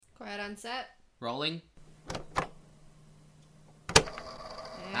Right on set. Rolling.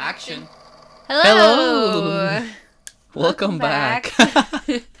 Action. Hello. Welcome back.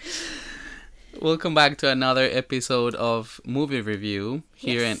 Welcome back to another episode of Movie Review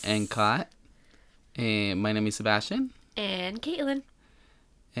here in NCOT. My name is Sebastian. And Caitlin.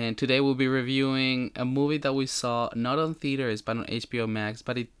 And today we'll be reviewing a movie that we saw not on theaters but on HBO Max,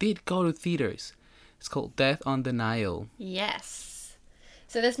 but it did go to theaters. It's called Death on the Nile. Yes.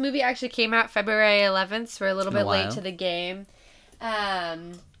 So this movie actually came out February 11th, so we're a little bit late to the game.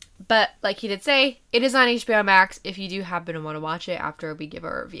 But like he did say, it is on HBO Max if you do happen to want to watch it after we give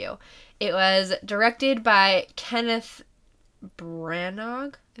our review. It was directed by Kenneth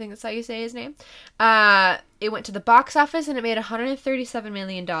Branagh. I think that's how you say his name. It went to the box office and it made $137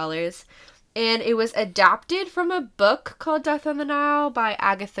 million. And it was adapted from a book called Death on the Nile by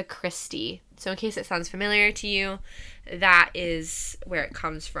Agatha Christie. So in case it sounds familiar to you, that is where it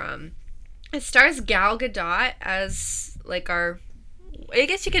comes from. It stars Gal Gadot as I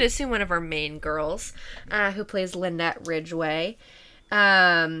guess you could assume one of our main girls, who plays Lynette Ridgway.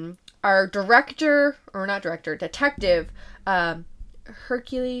 Our detective,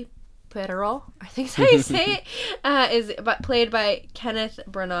 Hercule Poirot, I think is how you say it, is played by Kenneth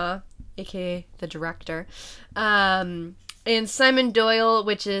Branagh, aka the director. And Simon Doyle,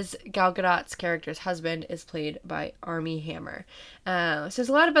 which is Gal Gadot's character's husband, is played by Armie Hammer. So there's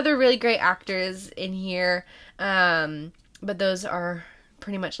a lot of other really great actors in here, but those are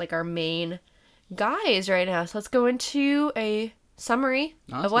pretty much like our main guys right now. So let's go into a summary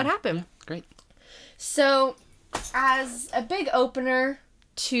of what happened. Yeah, great. So, as a big opener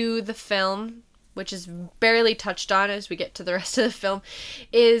to the film, which is barely touched on as we get to the rest of the film,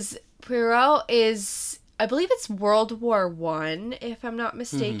 is Poirot is, I believe it's World War I, if I'm not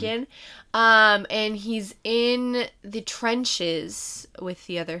mistaken. And he's in the trenches with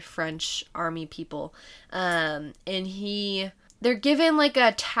the other French army people. And they're given like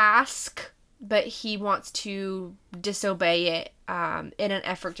a task, but he wants to disobey it in an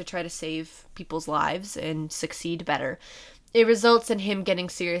effort to try to save people's lives and succeed better. It results in him getting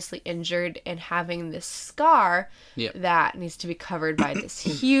seriously injured and having this scar that needs to be covered by this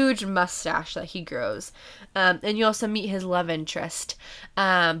huge mustache that he grows. And you also meet his love interest.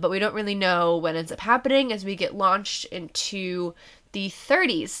 But we don't really know what ends up happening as we get launched into the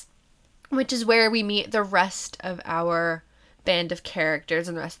 30s, which is where we meet the rest of our band of characters,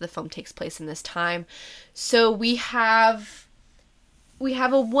 and the rest of the film takes place in this time. So we have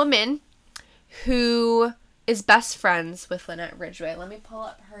a woman who is best friends with Lynette Ridgway. Let me pull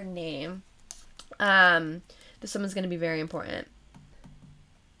up her name. This woman's going to be very important.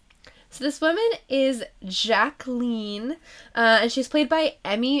 So this woman is Jacqueline, and she's played by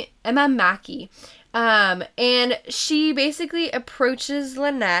Emma Mackey. And she basically approaches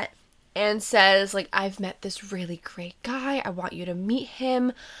Lynette and says, I've met this really great guy. I want you to meet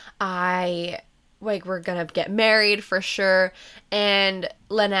him. We're gonna get married for sure. And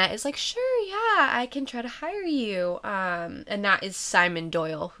Lynette is like, sure, yeah, I can try to hire you. And that is Simon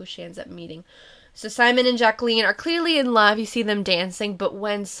Doyle, who she ends up meeting. So Simon and Jacqueline are clearly in love. You see them dancing. But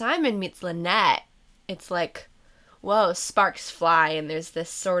when Simon meets Lynette, it's like, whoa, sparks fly. And there's this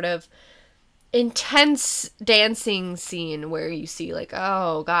sort of intense dancing scene where you see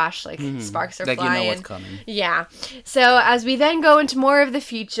oh gosh, sparks are flying. You know what's coming. Yeah. So as we then go into more of the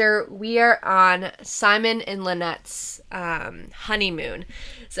future, we are on Simon and Lynette's honeymoon.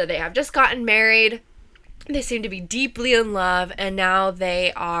 So they have just gotten married. They seem to be deeply in love, and now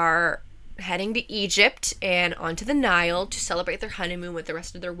they are heading to Egypt and onto the Nile to celebrate their honeymoon with the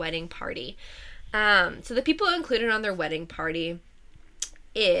rest of their wedding party. So the people included on their wedding party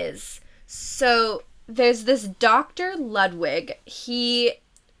So there's this Dr. Ludwig. He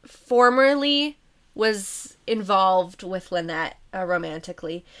formerly was involved with Lynette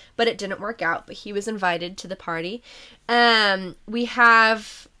romantically, but it didn't work out. But he was invited to the party. We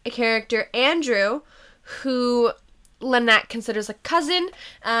have a character, Andrew, who Lynette considers a cousin,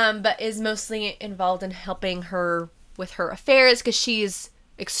 but is mostly involved in helping her with her affairs because she's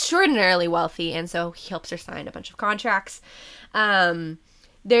extraordinarily wealthy, and so he helps her sign a bunch of contracts.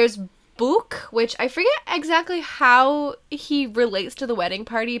 There's Book, which I forget exactly how he relates to the wedding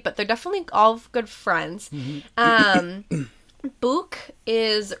party, but they're definitely all good friends. Book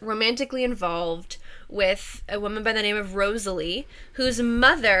is romantically involved with a woman by the name of Rosalie, whose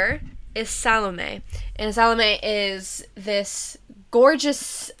mother is Salome. And Salome is this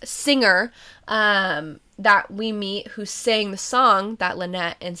gorgeous singer that we meet who sang the song that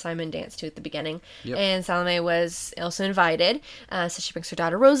Lynette and Simon danced to at the beginning. Yep. And Salome was also invited, so she brings her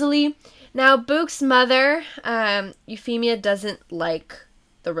daughter Rosalie. Now, Book's mother, Euphemia, doesn't like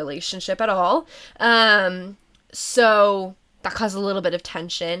the relationship at all. So that caused a little bit of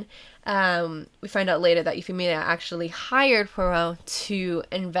tension. We find out later that Euphemia actually hired Poirot to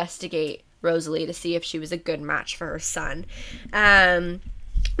investigate Rosalie to see if she was a good match for her son.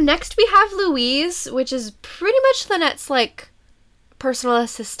 Next we have Louise, which is pretty much Lynette's like personal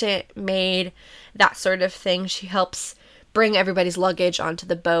assistant, maid, that sort of thing. She helps bring everybody's luggage onto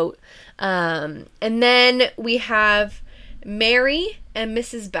the boat. And then we have Mary and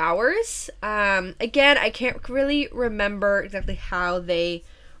Mrs. Bowers. Again, I can't really remember exactly how they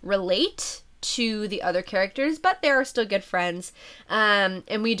relate to the other characters, but they are still good friends. And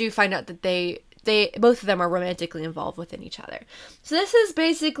we do find out that they both of them are romantically involved within each other. So this is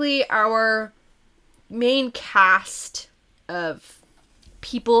basically our main cast of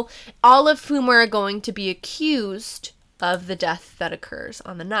people, all of whom are going to be accused of the death that occurs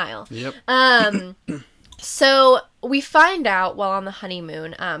on the Nile. Yep. So we find out while on the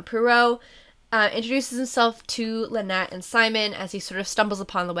honeymoon, Poirot introduces himself to Lynette and Simon as he sort of stumbles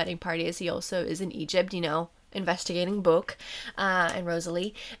upon the wedding party, as he also is in Egypt, investigating Bouc and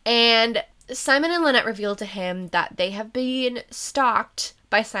Rosalie. And Simon and Lynette reveal to him that they have been stalked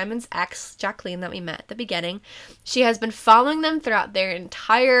by Simon's ex, Jacqueline, that we met at the beginning. She has been following them throughout their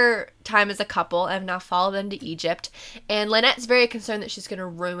entire time as a couple and have now followed them to Egypt. And Lynette's very concerned that she's going to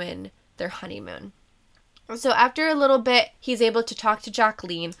ruin their honeymoon. So after a little bit, he's able to talk to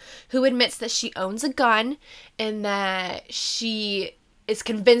Jacqueline, who admits that she owns a gun and that she is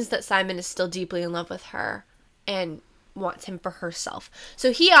convinced that Simon is still deeply in love with her and wants him for herself.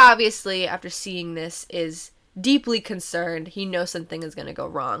 So he obviously, after seeing this, is deeply concerned. He knows something is going to go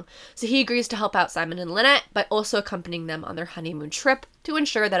wrong. So he agrees to help out Simon and Lynette by also accompanying them on their honeymoon trip to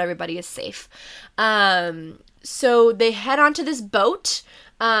ensure that everybody is safe. So they head onto this boat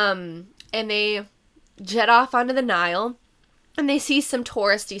and they jet off onto the Nile, and they see some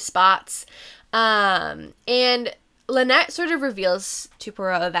touristy spots. And Lynette sort of reveals to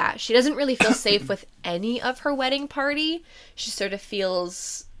Poirot that she doesn't really feel safe with any of her wedding party. She sort of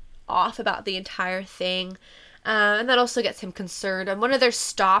feels off about the entire thing. And that also gets him concerned. On one of their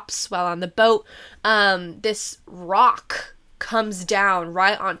stops while on the boat, this rock comes down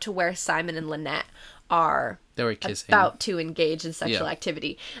right onto where Simon and Lynette are about to engage in sexual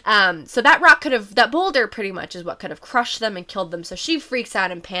activity. So that boulder pretty much is what could have crushed them and killed them. So she freaks out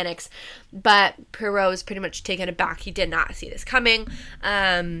and panics, but Poirot is pretty much taken aback. He did not see this coming.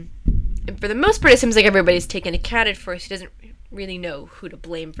 And for the most part, it seems like everybody's taken accounted for. So he doesn't really know who to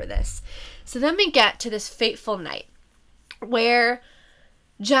blame for this. So then we get to this fateful night where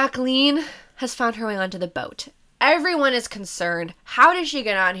Jacqueline has found her way onto the boat. Everyone is concerned. How did she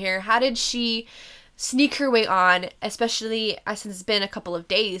get on here? How did she sneak her way on, especially since it's been a couple of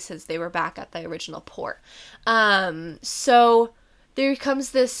days since they were back at the original port. So there comes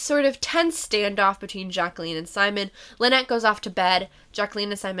this sort of tense standoff between Jacqueline and Simon. Lynette goes off to bed.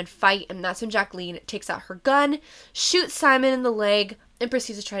 Jacqueline and Simon fight, and that's when Jacqueline takes out her gun, shoots Simon in the leg, and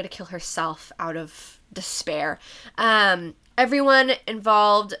proceeds to try to kill herself out of despair. Everyone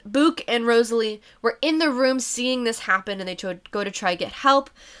involved, Bouc and Rosalie, were in the room seeing this happen, and they go to try to get help.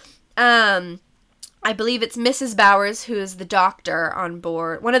 I believe it's Mrs. Bowers, who is the doctor on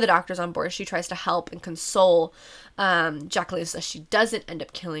board, one of the doctors on board. She tries to help and console Jacqueline so she doesn't end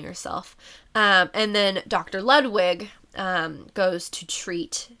up killing herself. And then Dr. Ludwig goes to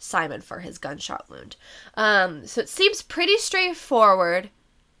treat Simon for his gunshot wound. So it seems pretty straightforward.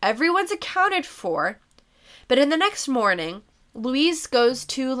 Everyone's accounted for. But in the next morning, Louise goes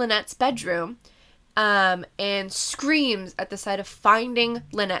to Lynette's bedroom and screams at the sight of finding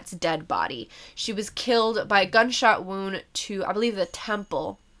Lynette's dead body. She was killed by a gunshot wound to, I believe, the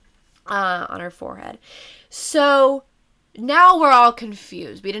temple on her forehead. So now we're all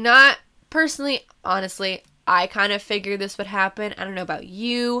confused. We did not, personally, honestly, I kind of figured this would happen. I don't know about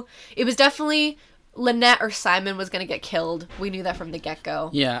you. It was definitely Lynette or Simon was going to get killed. We knew that from the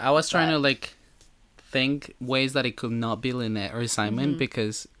get-go. Yeah, I was trying to, think ways that it could not be Lynette or Simon,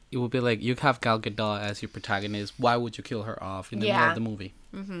 because it would be like, you have Gal Gadot as your protagonist. Why would you kill her off in the middle of the movie?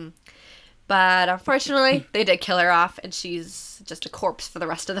 But unfortunately, they did kill her off, and she's just a corpse for the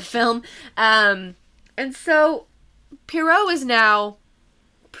rest of the film. And so Poirot is now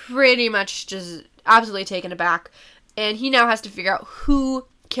pretty much just absolutely taken aback, and he now has to figure out who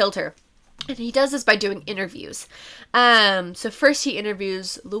killed her. And he does this by doing interviews. So first he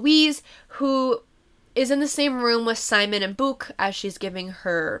interviews Louise, who is in the same room with Simon and Bouc as she's giving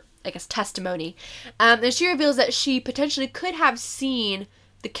her, testimony. And she reveals that she potentially could have seen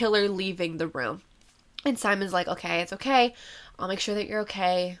the killer leaving the room. And Simon's like, okay, it's okay. I'll make sure that you're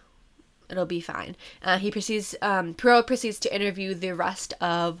okay. It'll be fine. Poirot proceeds to interview the rest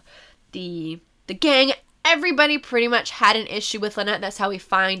of the gang. Everybody pretty much had an issue with Lynette. That's how we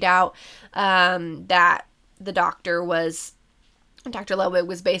find out that Dr. Ludwig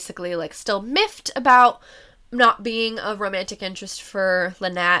was basically like still miffed about not being a romantic interest for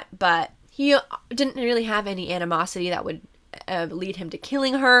Lynette, but he didn't really have any animosity that would lead him to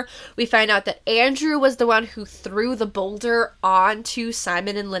killing her. We find out that Andrew was the one who threw the boulder onto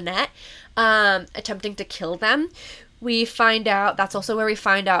Simon and Lynette, attempting to kill them. We find out, that's also where we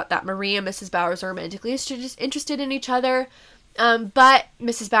find out that Marie and Mrs. Bowers are romantically interested in each other. But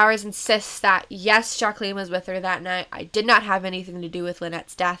Mrs. Bowers insists that, yes, Jacqueline was with her that night. I did not have anything to do with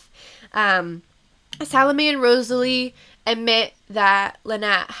Lynette's death. Salome and Rosalie admit that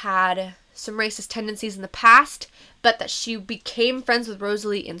Lynette had some racist tendencies in the past, but that she became friends with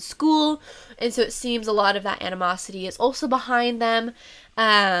Rosalie in school, and so it seems a lot of that animosity is also behind them.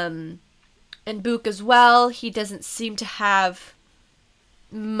 And Book as well, he doesn't seem to have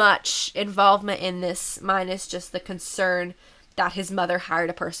much involvement in this, minus just the concern that his mother hired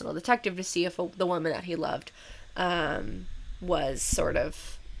a personal detective to see if the woman that he loved was sort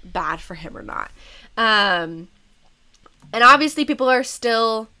of bad for him or not. And obviously people are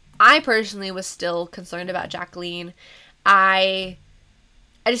still, I personally was still concerned about Jacqueline. I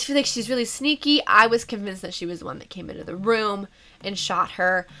just feel like she's really sneaky. I was convinced that she was the one that came into the room and shot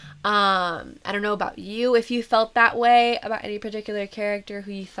her. I don't know about you, if you felt that way about any particular character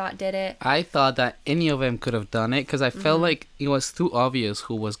who you thought did it. I thought that any of them could have done it, because I felt like it was too obvious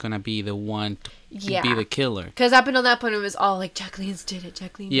who was going to be the one to be the killer. Because up until that point, it was all like, Jacqueline's did it,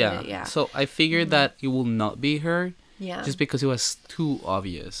 Jacqueline did it, yeah. So I figured that it will not be her, just because it was too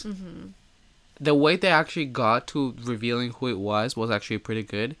obvious. The way they actually got to revealing who it was actually pretty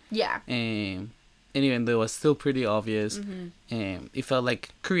good. Yeah. And even though it was still pretty obvious, it felt like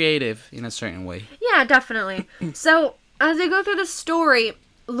creative in a certain way. Yeah, definitely. So, as they go through the story,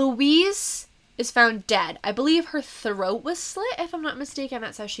 Louise is found dead. I believe her throat was slit, if I'm not mistaken.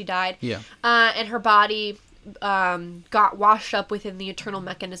 That's how she died. Yeah. And her body got washed up within the internal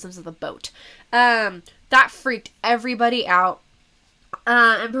mechanisms of the boat. That freaked everybody out.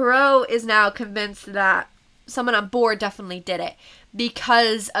 And Poirot is now convinced that someone on board definitely did it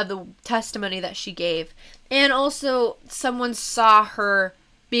because of the testimony that she gave. And also, someone saw her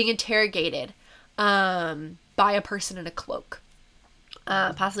being interrogated by a person in a cloak.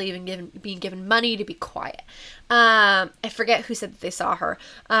 Possibly even being given money to be quiet. I forget who said that they saw her.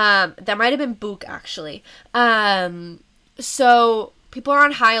 That might have been Book, actually. So, people are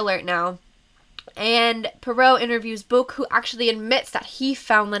on high alert now. And Poirot interviews Book, who actually admits that he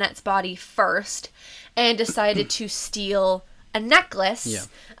found Lynette's body first and decided to steal a necklace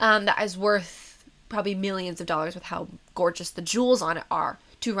that is worth probably millions of dollars with how gorgeous the jewels on it are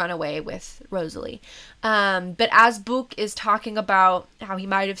to run away with Rosalie. But as Book is talking about how he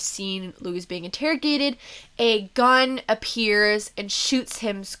might have seen Louise being interrogated, a gun appears and shoots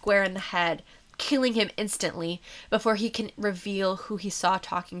him square in the head, killing him instantly before he can reveal who he saw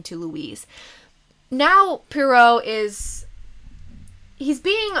talking to Louise. Now Poirot he's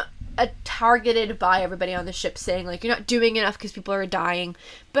being targeted by everybody on the ship, saying like, you're not doing enough because people are dying.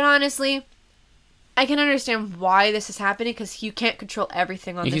 But honestly, I can understand why this is happening, because you can't control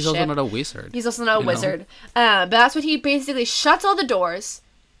everything on the ship. He's also not a wizard. He's also not a wizard. But that's what he basically shuts all the doors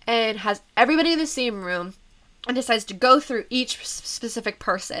and has everybody in the same room and decides to go through each specific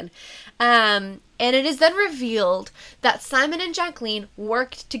person. And it is then revealed that Simon and Jacqueline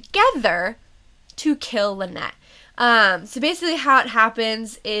worked together to kill Lynette. So basically how it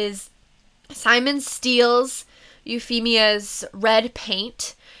happens is Simon steals Euphemia's red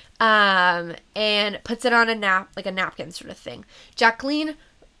paint and puts it on a napkin sort of thing. Jacqueline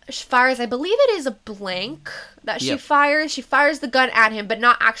fires, I believe it is a blank that she fires. She fires the gun at him, but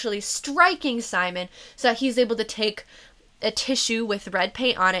not actually striking Simon, so that he's able to take a tissue with red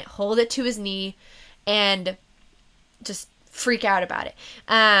paint on it, hold it to his knee, and just freak out about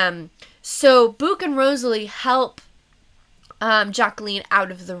it. So Book and Rosalie help Jacqueline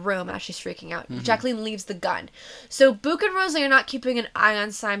out of the room as she's freaking out. Jacqueline leaves the gun. So Book and Rosalie are not keeping an eye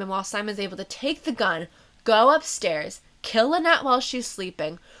on Simon, while Simon's able to take the gun, go upstairs, kill Lynette while she's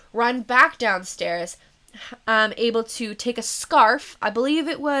sleeping, run back downstairs, able to take a scarf, I believe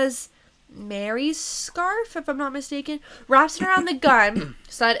it was Mary's scarf, if I'm not mistaken, wraps it around the gun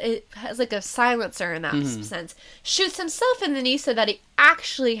so that it has like a silencer in that sense, shoots himself in the knee so that he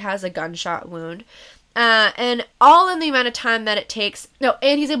actually has a gunshot wound, and all in the amount of time that it takes,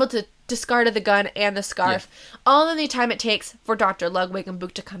 and he's able to discard the gun and the scarf, all in the time it takes for Dr. Ludwig and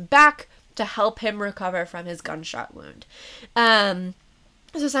Book to come back to help him recover from his gunshot wound.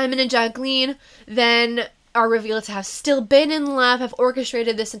 So Simon and Jacqueline then are revealed to have still been in love, have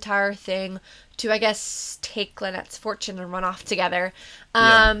orchestrated this entire thing to, I guess, take Lynette's fortune and run off together.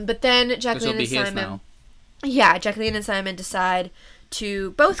 But then Jacqueline and Simon... Yeah, Jacqueline and Simon decide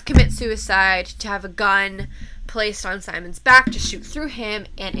to both commit suicide, to have a gun placed on Simon's back to shoot through him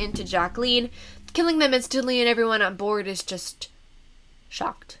and into Jacqueline, killing them instantly, and everyone on board is just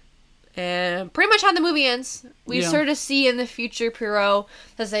shocked. And pretty much how the movie ends. We sort of see in the future Poirot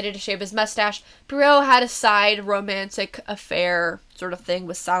decided to shave his mustache. Poirot had a side romantic affair sort of thing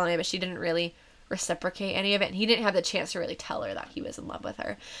with Salome, but she didn't really reciprocate any of it, and he didn't have the chance to really tell her that he was in love with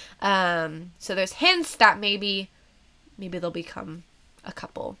her. So there's hints that maybe they'll become a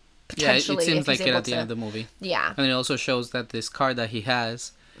couple. Potentially, yeah, it seems like it at the end of the movie. Yeah. And it also shows that this car that he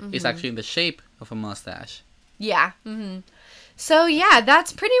has is actually in the shape of a mustache. Yeah. Mm-hmm. So yeah,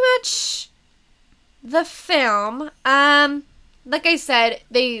 that's pretty much the film. Like I said,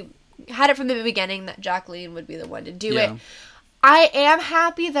 they had it from the beginning that Jacqueline would be the one to do it. I am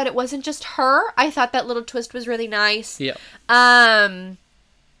happy that it wasn't just her. I thought that little twist was really nice. Yeah. I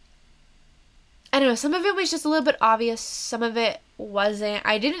don't know. Some of it was just a little bit obvious. Some of it wasn't.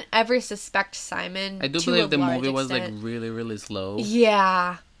 I didn't ever suspect Simon. I do believe the movie was like really, really slow.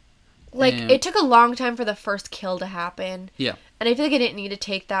 Yeah. Like, it took a long time for the first kill to happen. Yeah. And I feel like it didn't need to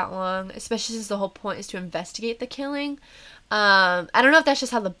take that long, especially since the whole point is to investigate the killing. I don't know if that's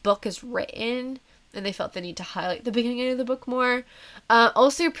just how the book is written, and they felt the need to highlight the beginning of the book more.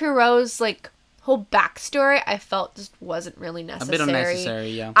 Also, Poirot's, like, whole backstory, I felt just wasn't really necessary. A bit unnecessary,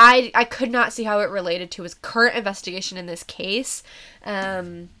 yeah. I could not see how it related to his current investigation in this case.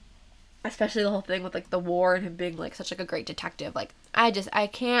 Especially the whole thing with, like, the war and him being, like, such, like, a great detective. Like, I just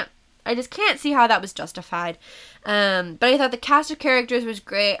can't see how that was justified. But I thought the cast of characters was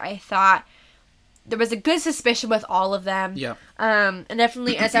great. I thought there was a good suspicion with all of them. Yeah. And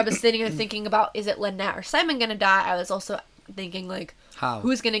definitely as I was sitting and thinking about, is it Lynette or Simon gonna die? I was also thinking, like,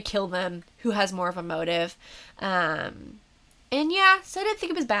 who's gonna kill them? Who has more of a motive? And yeah, so I didn't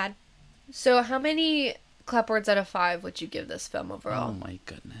think it was bad. So how many clapboards out of 5 would you give this film overall? Oh my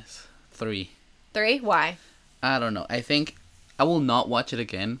goodness. 3. 3? Why? I don't know. I think I will not watch it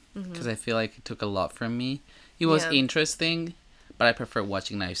again because I feel like it took a lot from me. It was interesting, but I prefer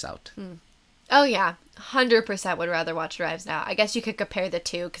watching Knives Out. Oh, yeah. 100% would rather watch Knives Out. I guess you could compare the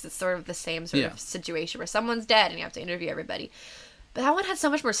two because it's sort of the same sort of situation where someone's dead and you have to interview everybody. But that one had so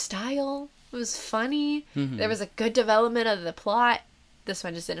much more style. It was funny. There was a good development of the plot. This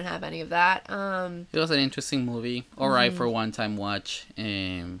one just didn't have any of that. It was an interesting movie. Alright for one-time watch.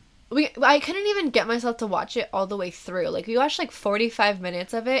 I couldn't even get myself to watch it all the way through. Like, we watched, like, 45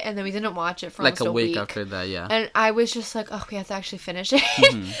 minutes of it, and then we didn't watch it for almost a week. Like a week after that, yeah. And I was just like, oh, we have to actually finish it.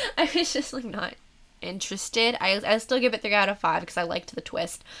 I was just, like, not interested. I still give it 3 out of 5 because I liked the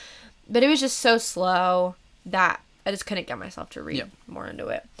twist. But it was just so slow that I just couldn't get myself to read more into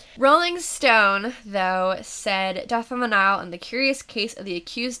it. Rolling Stone, though, said Death on the Nile and the Curious Case of the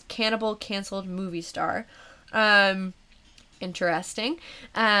Accused Cannibal Cancelled Movie Star. Interesting.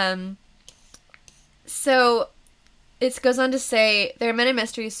 So it goes on to say, there are many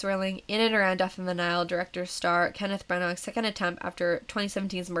mysteries swirling in and around Death on the Nile. Director star Kenneth Branagh's second attempt after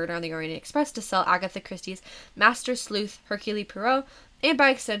 2017's Murder on the Orient Express to sell Agatha Christie's master sleuth Hercule Poirot, and by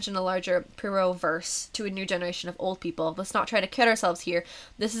extension a larger Poirot-verse to a new generation of old people. Let's not try to kid ourselves here.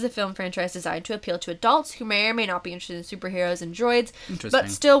 This is a film franchise designed to appeal to adults who may or may not be interested in superheroes and droids, but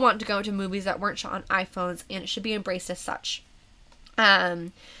still want to go to movies that weren't shot on iPhones, and it should be embraced as such.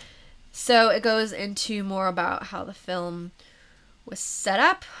 So it goes into more about how the film was set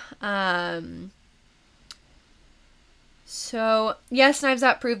up. So, yes, Knives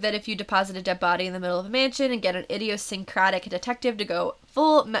Out proved that if you deposit a dead body in the middle of a mansion and get an idiosyncratic detective to go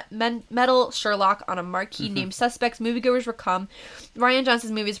full metal Sherlock on a marquee named suspects, moviegoers will come. Rian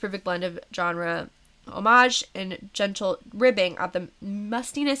Johnson's movie is a perfect blend of genre homage and gentle ribbing of the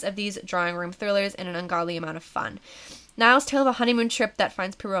mustiness of these drawing room thrillers and an ungodly amount of fun. Niall's tale of a honeymoon trip that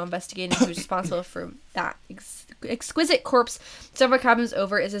finds Poirot investigating who's responsible for that exquisite corpse several cabins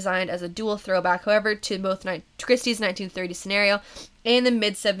over is designed as a dual throwback, however, to both Christie's 1930s scenario and the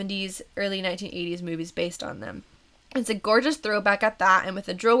mid-70s, early 1980s movies based on them. It's a gorgeous throwback at that, and with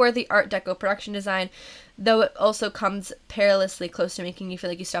a drill-worthy Art Deco production design, though it also comes perilously close to making you feel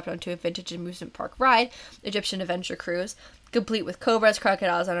like you stepped onto a vintage amusement park ride, Egyptian Adventure Cruise, complete with cobras,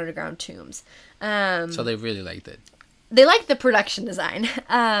 crocodiles, and underground tombs. So they really liked it. They liked the production design.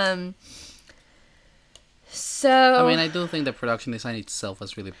 So I mean, I do think the production design itself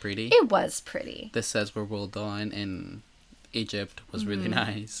was really pretty. It was pretty. The sets were well done, and Egypt was really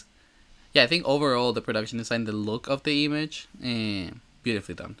nice. Yeah, I think overall the production design, the look of the image,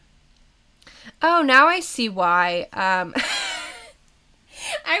 Beautifully done. Oh, now I see why.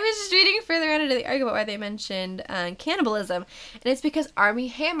 I was just reading further on into the argument why they mentioned cannibalism, and it's because Armie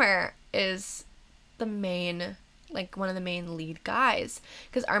Hammer is the main, like one of the main lead guys,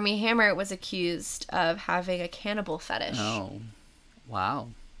 because Armie Hammer was accused of having a cannibal fetish. Oh, wow.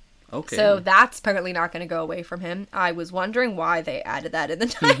 Okay. So that's apparently not going to go away from him. I was wondering why they added that in the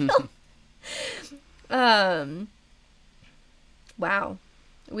title. Wow.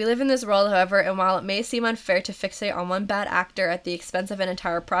 We live in this world, however, and while it may seem unfair to fixate on one bad actor at the expense of an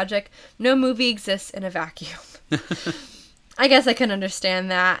entire project, no movie exists in a vacuum. I guess I can understand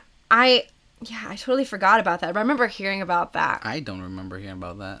that. I totally forgot about that. I remember hearing about that. I don't remember hearing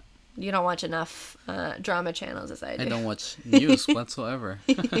about that. You don't watch enough drama channels as I do. I don't watch news whatsoever.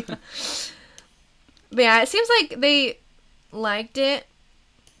 But yeah, it seems like they liked it.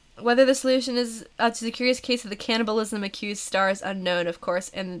 Whether the solution is to the curious case of the cannibalism accused star is unknown, of course,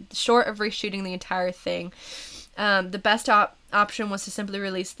 and short of reshooting the entire thing, the best option was to simply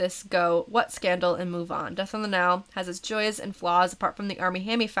release this what scandal and move on. Death on the Nile has its joys and flaws apart from the Armie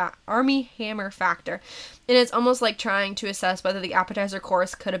Hammer factor, and it's almost like trying to assess whether the appetizer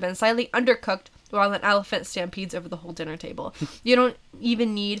course could have been slightly undercooked while an elephant stampedes over the whole dinner table. You don't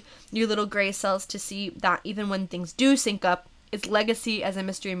even need your little gray cells to see that even when things do sync up, its legacy as a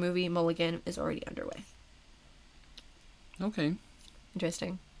mystery movie mulligan is already underway. Okay.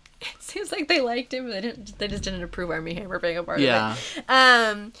 Interesting. It seems like they liked him, but they just didn't approve Armie Hammer being a part of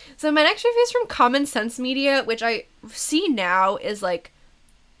it. So my next review is from Common Sense Media, which I see now is like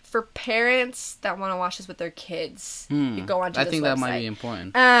for parents that want to watch this with their kids. You go onto this website. I think that might be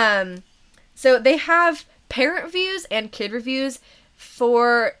important. So they have parent reviews and kid reviews.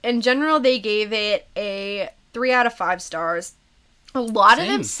 In general, they gave it a 3 out of 5 stars. A lot of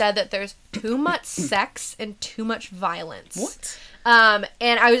them said that there's too much sex and too much violence. What?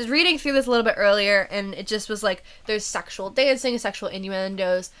 And I was reading through this a little bit earlier, and it just was like, there's sexual dancing, sexual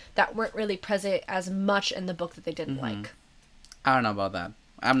innuendos that weren't really present as much in the book that they didn't like. I don't know about that.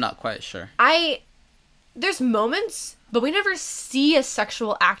 I'm not quite sure. There's moments, but we never see a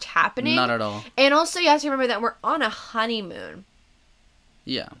sexual act happening. Not at all. And also, you have to remember that we're on a honeymoon.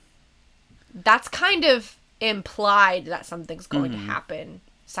 Yeah. That's kind of implied that something's going to happen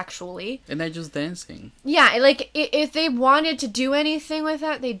sexually. And they're just dancing. Yeah, like, if they wanted to do anything with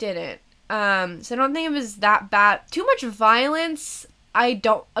that, they didn't. So I don't think it was that bad. Too much violence, I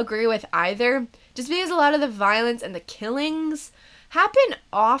don't agree with either. Just because a lot of the violence and the killings happen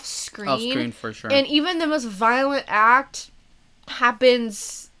off-screen. Off-screen, for sure. And even the most violent act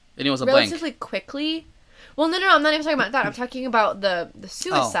happens and it was a relatively quickly. Well, no, I'm not even talking about that. I'm talking about the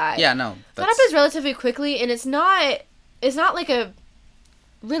suicide. Oh, yeah, no. That happens relatively quickly, and it's not like a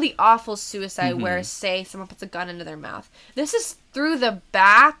really awful suicide where, say, someone puts a gun into their mouth. This is through the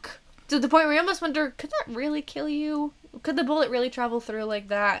back to the point where you almost wonder, could that really kill you? Could the bullet really travel through like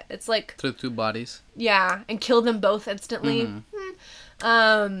that? It's like... Through 2 bodies. Yeah, and kill them both instantly.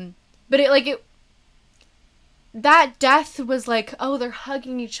 But that death was like, oh, they're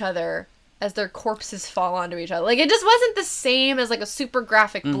hugging each other as their corpses fall onto each other. Like, it just wasn't the same as, like, a super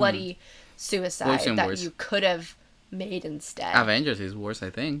graphic, bloody suicide that you could have made instead. Avengers is worse, I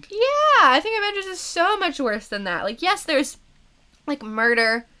think. Yeah, I think Avengers is so much worse than that. Like, yes, there's, like,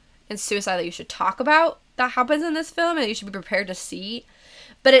 murder and suicide that you should talk about that happens in this film and you should be prepared to see.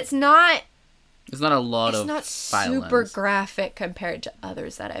 But it's not... It's not a lot of violence. It's not super graphic compared to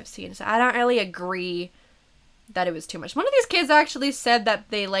others that I've seen. So I don't really agree that it was too much. One of these kids actually said that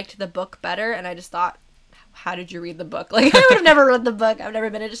they liked the book better, and I just thought, how did you read the book? Like, I would have never read the book. I've never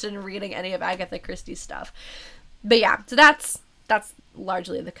been interested in reading any of Agatha Christie's stuff. But yeah, so that's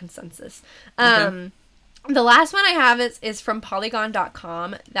largely the consensus. Okay. The last one I have is from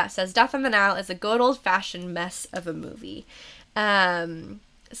Polygon.com that says Death on the Nile is a good old-fashioned mess of a movie.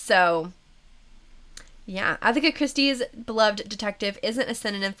 So... yeah, Agatha Christie's beloved detective isn't a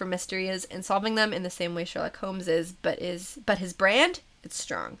synonym for mysteries and solving them in the same way Sherlock Holmes is, but his brand, it's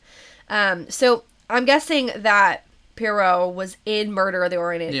strong. So I'm guessing that Poirot was in Murder of the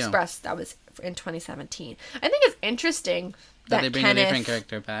Orient Express. That was in 2017. I think it's interesting that they bring a different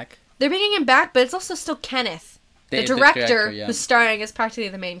character back. They're bringing him back, but it's also still Kenneth. The director who's starring is practically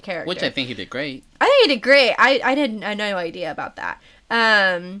the main character. Which I think he did great. I think he did great. I had no idea about that.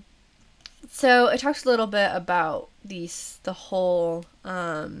 So it talks a little bit about the whole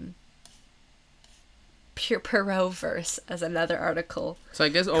Poirot-verse as another article. So I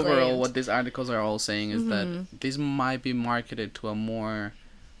guess overall what these articles are all saying is that this might be marketed to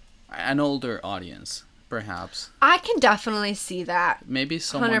an older audience, perhaps. I can definitely see that. Maybe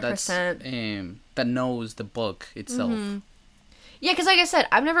someone 100%. that knows the book itself. Yeah, because like I said,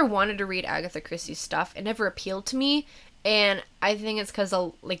 I've never wanted to read Agatha Christie's stuff. It never appealed to me. And I think it's because,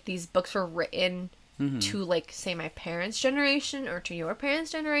 like, these books were written to, like, say, my parents' generation or to your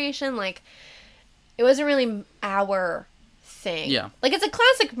parents' generation. Like, it wasn't really our thing. Yeah. Like, it's a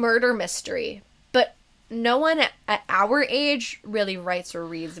classic murder mystery, but no one at our age really writes or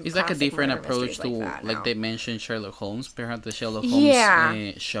reads It's like a different approach to, like they mentioned, Sherlock Holmes. Perhaps the Sherlock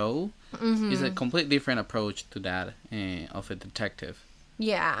Holmes show is a complete different approach to that of a detective.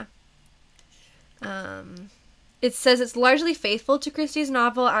 Yeah. It says it's largely faithful to Christie's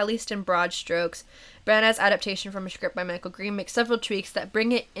novel, at least in broad strokes. Branagh's adaptation from a script by Michael Green makes several tweaks that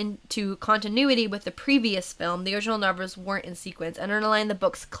bring it into continuity with the previous film. The original novels weren't in sequence and underline the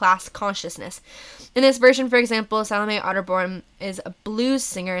book's class consciousness. In this version, for example, Salome Otterborn is a blues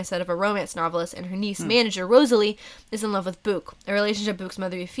singer instead of a romance novelist, and her niece, manager Rosalie, is in love with Book, a relationship Book's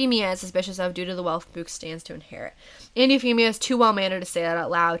mother Euphemia is suspicious of due to the wealth Book stands to inherit. And Euphemia is too well-mannered to say that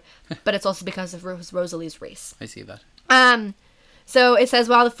out loud, but it's also because of Rosalie's race. I see that. So it says,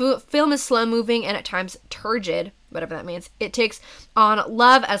 while the film is slow-moving and at times turgid, whatever that means, it takes on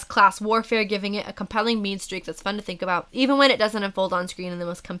love as class warfare, giving it a compelling mean streak that's fun to think about, even when it doesn't unfold on screen in the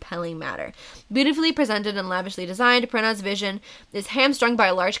most compelling manner. Beautifully presented and lavishly designed, Branagh's vision is hamstrung by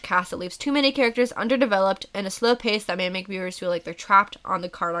a large cast that leaves too many characters underdeveloped and a slow pace that may make viewers feel like they're trapped on the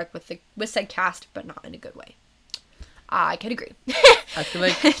car like with said cast, but not in a good way. I can agree. I feel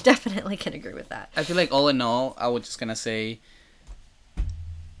like... Definitely can agree with that. I feel like all in all, I was just going to say...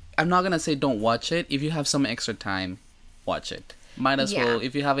 I'm not going to say don't watch it. If you have some extra time, watch it. Might as well.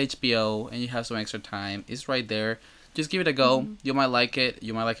 If you have HBO and you have some extra time, it's right there. Just give it a go. You might like it.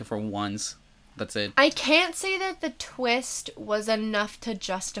 You might like it for once. That's it. I can't say that the twist was enough to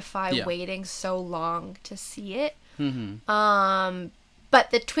justify waiting so long to see it.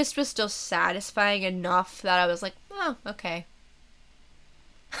 But the twist was still satisfying enough that I was like, oh, okay.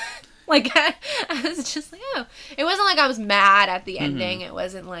 Like, I was just like, oh. It wasn't like I was mad at the ending. It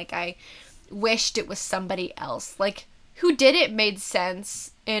wasn't like I wished it was somebody else. Like, who did it made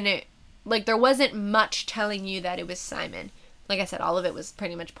sense. And it, like, there wasn't much telling you that it was Simon. Like I said, all of it was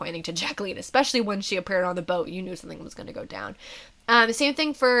pretty much pointing to Jacqueline, especially when she appeared on the boat. You knew something was going to go down. The same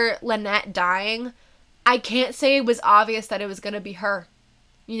thing for Lynette dying. I can't say it was obvious that it was going to be her.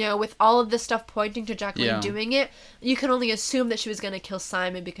 You know, with all of this stuff pointing to Jacqueline doing it, you can only assume that she was going to kill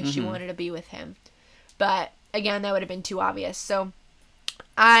Simon because she wanted to be with him. But, again, that would have been too obvious. So,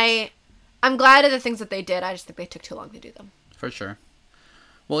 I'm glad of the things that they did. I just think they took too long to do them. For sure.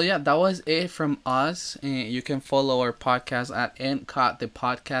 Well, yeah, that was it from us. And you can follow our podcast at NCOT the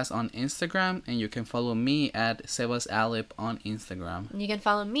Podcast on Instagram. And you can follow me at Sebas Alip on Instagram. And you can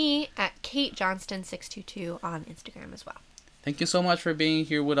follow me at Kate Johnston 622 on Instagram as well. Thank you so much for being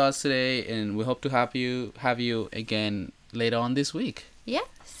here with us today, and we hope to have you again later on this week. Yeah.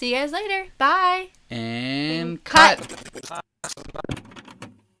 See you guys later. Bye. And cut.